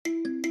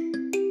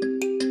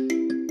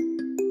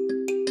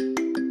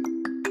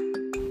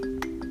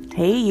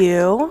Hey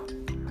you.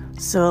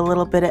 So a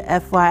little bit of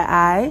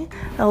FYI,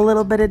 a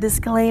little bit of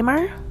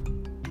disclaimer.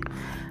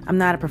 I'm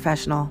not a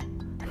professional.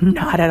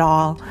 Not at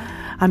all.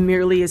 I'm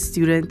merely a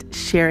student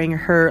sharing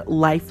her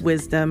life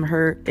wisdom,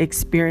 her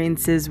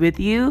experiences with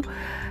you,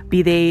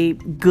 be they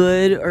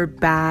good or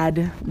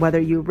bad,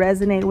 whether you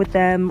resonate with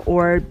them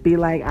or be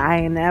like, I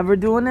ain't never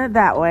doing it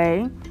that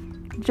way.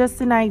 Just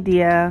an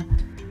idea.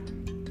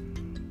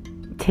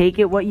 Take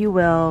it what you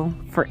will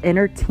for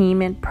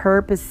entertainment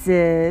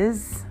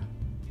purposes.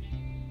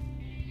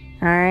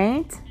 All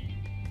right?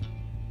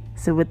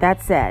 So with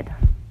that said,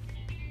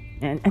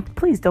 and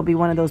please don't be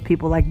one of those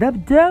people like, the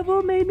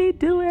devil made me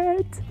do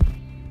it.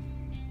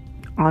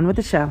 On with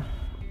the show.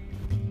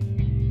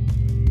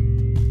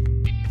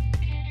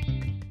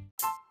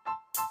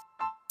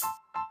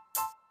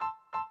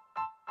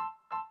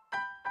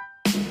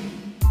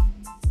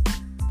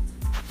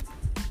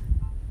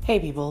 Hey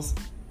peoples.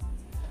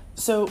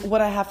 So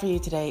what I have for you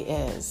today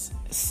is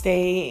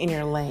stay in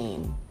your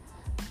lane.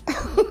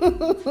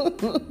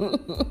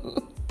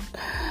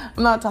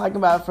 I'm not talking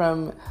about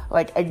from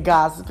like a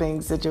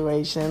gossiping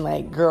situation,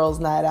 like girls'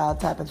 night out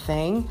type of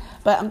thing,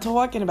 but I'm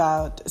talking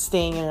about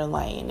staying in your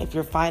lane. If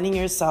you're finding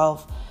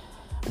yourself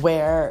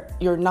where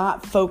you're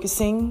not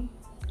focusing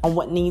on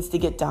what needs to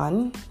get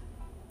done,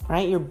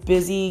 right? You're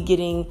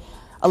busy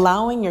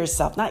allowing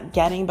yourself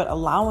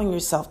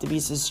to be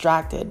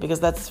distracted,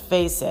 because let's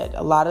face it,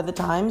 a lot of the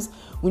times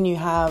when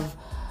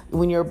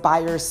you're by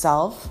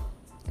yourself,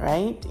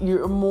 right?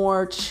 You're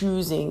more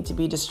choosing to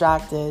be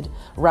distracted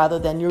rather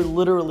than you're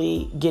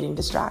literally getting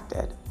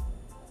distracted.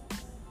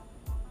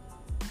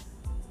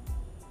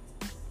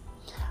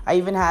 I've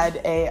even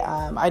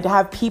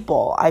had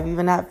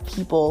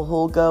people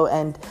who'll go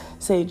and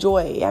say,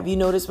 Joy, have you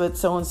noticed what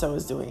so-and-so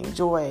is doing?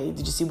 Joy,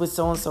 did you see what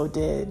so-and-so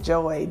did?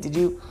 Joy, did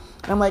you?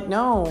 And I'm like,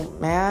 no,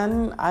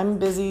 man, I'm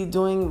busy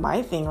doing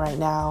my thing right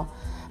now.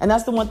 And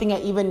that's the one thing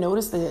I even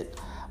noticed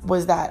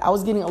was that I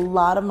was getting a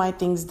lot of my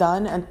things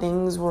done and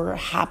things were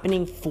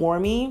happening for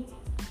me,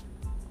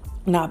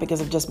 not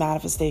because of just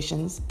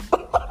manifestations.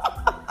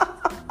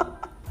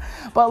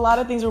 But a lot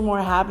of things were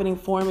more happening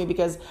for me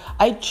because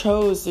I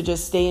chose to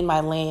just stay in my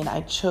lane.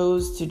 I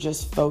chose to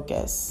just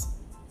focus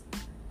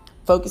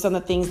on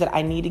the things that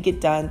I need to get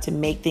done to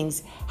make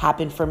things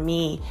happen for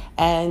me.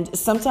 And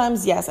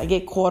sometimes, yes, I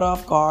get caught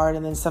off guard.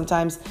 And then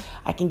sometimes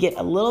I can get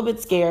a little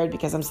bit scared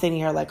because I'm sitting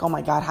here like, oh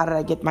my God, how did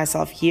I get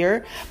myself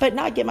here? But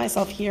not get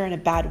myself here in a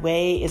bad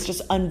way. It's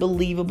just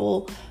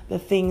unbelievable the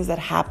things that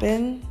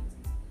happen,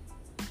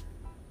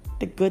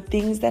 the good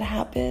things that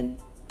happen,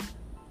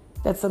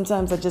 that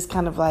sometimes I just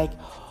kind of like,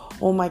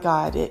 oh my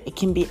God, it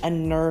can be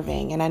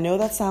unnerving. And I know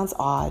that sounds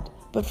odd,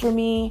 but for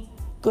me,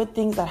 good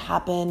things that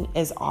happen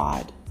is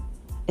odd.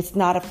 It's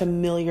not a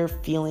familiar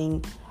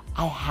feeling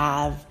I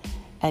have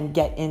and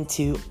get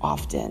into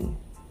often.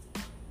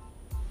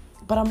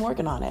 But I'm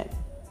working on it.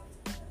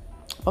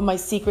 But my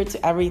secret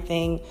to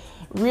everything,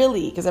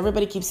 really, because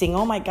everybody keeps saying,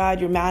 oh my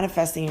God, you're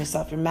manifesting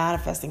yourself, you're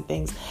manifesting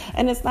things.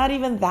 And it's not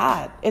even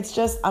that. It's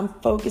just I'm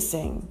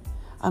focusing.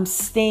 I'm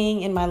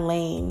staying in my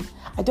lane.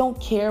 I don't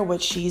care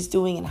what she's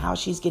doing and how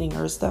she's getting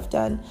her stuff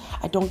done.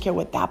 I don't care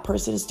what that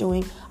person is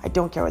doing. I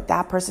don't care what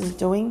that person is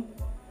doing.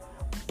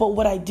 But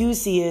what I do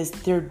see is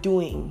they're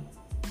doing,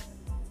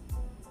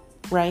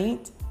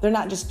 right? They're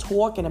not just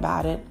talking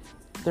about it,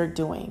 they're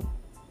doing.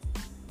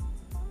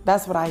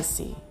 That's what I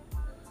see.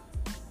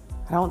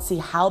 I don't see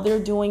how they're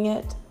doing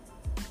it.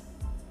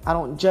 I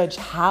don't judge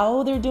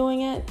how they're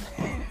doing it,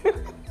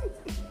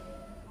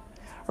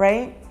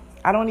 right?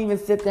 I don't even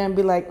sit there and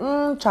be like,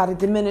 try to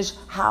diminish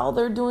how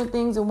they're doing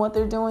things and what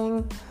they're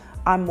doing.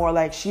 I'm more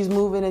like, she's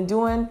moving and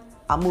doing,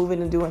 I'm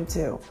moving and doing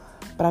too.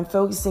 But I'm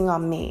focusing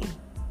on me.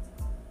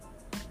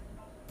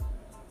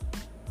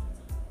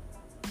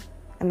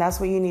 And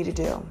that's what you need to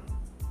do.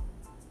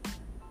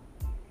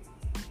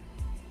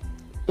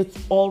 It's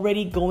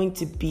already going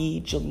to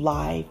be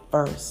July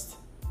 1st.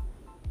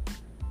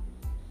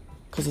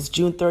 Because it's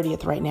June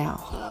 30th right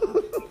now.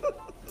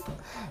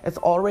 It's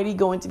already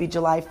going to be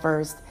July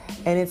 1st.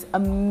 And it's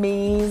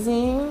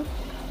amazing,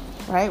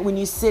 right? When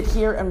you sit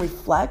here and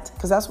reflect,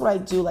 because that's what I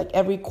do like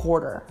every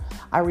quarter.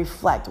 I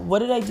reflect. What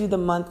did I do the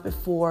month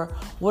before?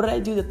 What did I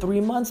do the 3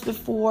 months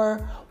before?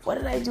 What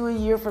did I do a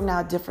year from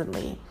now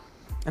differently?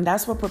 And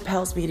that's what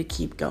propels me to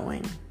keep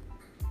going.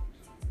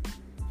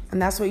 And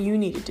that's what you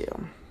need to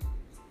do.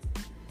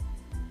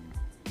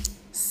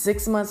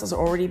 6 months has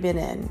already been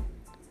in.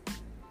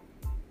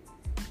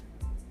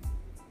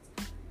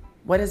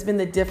 What has been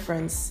the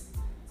difference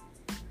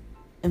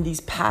in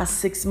these past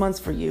 6 months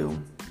for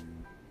you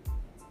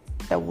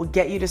that will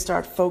get you to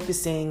start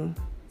focusing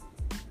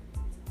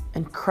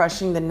and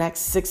crushing the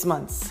next 6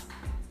 months?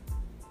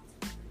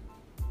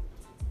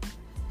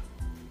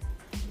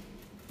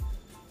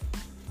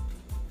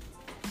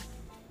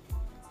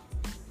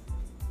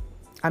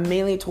 I'm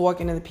mainly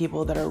talking to the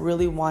people that are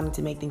really wanting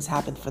to make things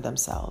happen for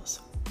themselves.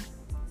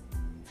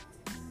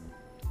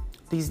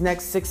 These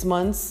next 6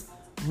 months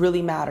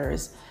really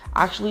matters.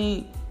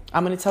 Actually,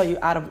 I'm going to tell you,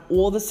 out of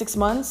all the 6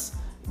 months,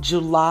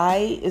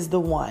 July is the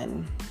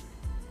one.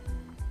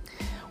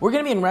 We're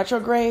going to be in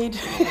retrograde.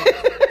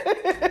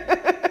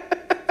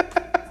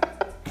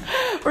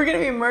 We're going to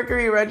be in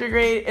Mercury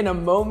retrograde in a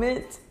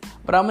moment.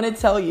 But I'm going to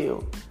tell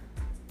you,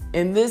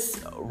 in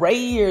this right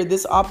here,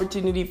 this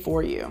opportunity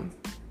for you,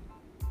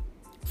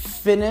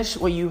 finish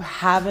what you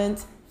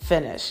haven't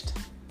finished.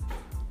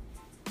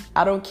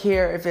 I don't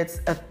care if it's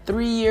a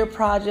 3-year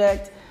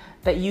project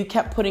that you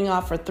kept putting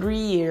off for 3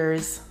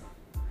 years.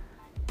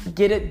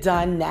 Get it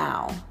done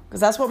now. Because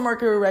that's what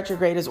Mercury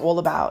retrograde is all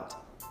about.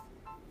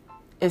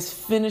 Is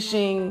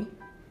finishing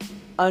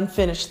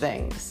unfinished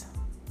things.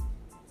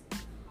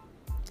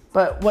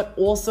 But what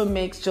also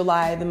makes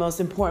July the most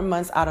important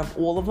months out of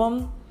all of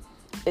them,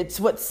 it's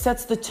what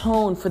sets the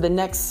tone for the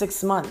next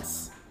 6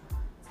 months.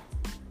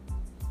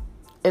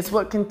 It's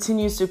what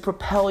continues to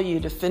propel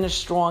you to finish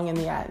strong in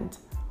the end.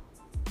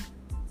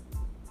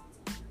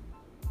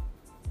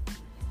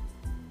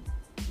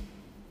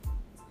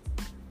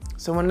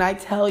 So when I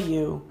tell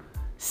you,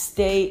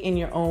 stay in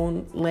your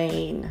own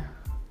lane.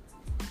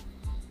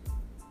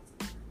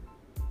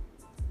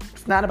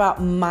 It's not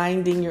about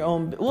minding your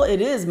own, well,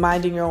 it is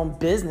minding your own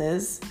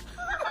business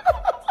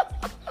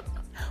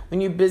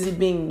when you're busy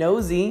being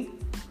nosy.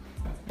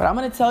 But I'm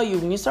going to tell you,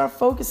 when you start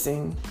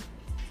focusing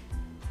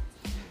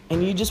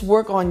and you just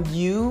work on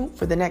you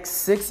for the next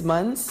 6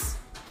 months,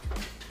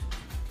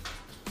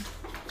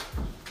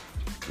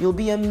 you'll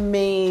be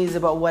amazed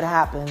about what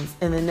happens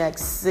in the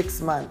next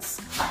 6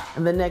 months,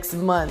 in the next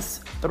months,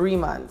 3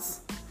 months.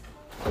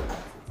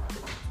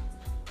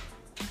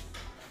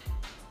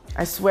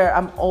 I swear,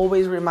 I'm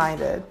always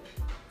reminded,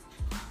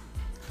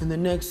 in the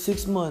next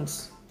 6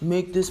 months,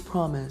 make this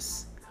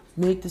promise,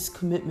 make this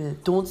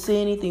commitment. Don't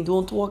say anything,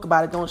 don't talk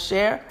about it, don't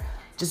share,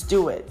 just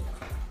do it.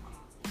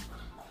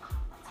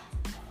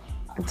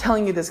 I'm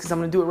telling you this because I'm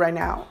going to do it right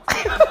now.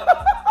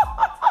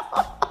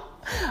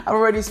 I've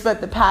already spent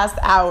the past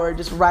hour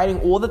just writing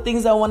all the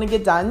things I want to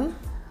get done,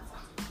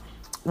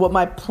 what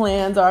my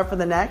plans are for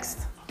the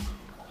next,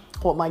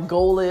 what my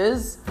goal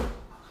is.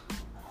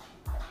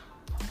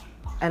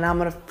 And I'm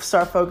going to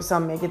start focusing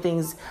on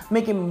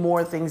making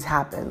more things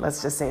happen.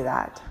 Let's just say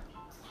that.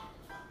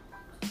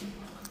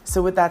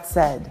 So with that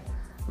said,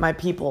 my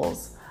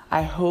peoples,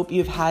 I hope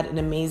you've had an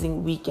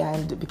amazing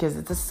weekend because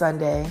it's a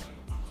Sunday.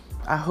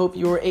 I hope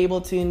you were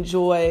able to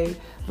enjoy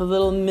the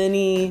little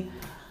mini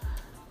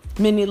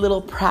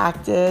little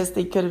practice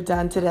that you could have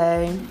done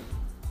today.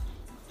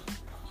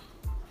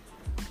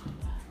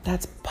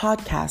 That's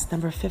podcast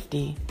number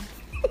 50.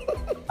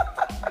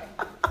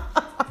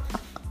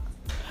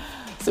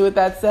 So with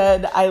that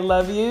said, I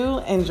love you.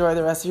 Enjoy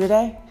the rest of your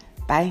day.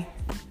 Bye.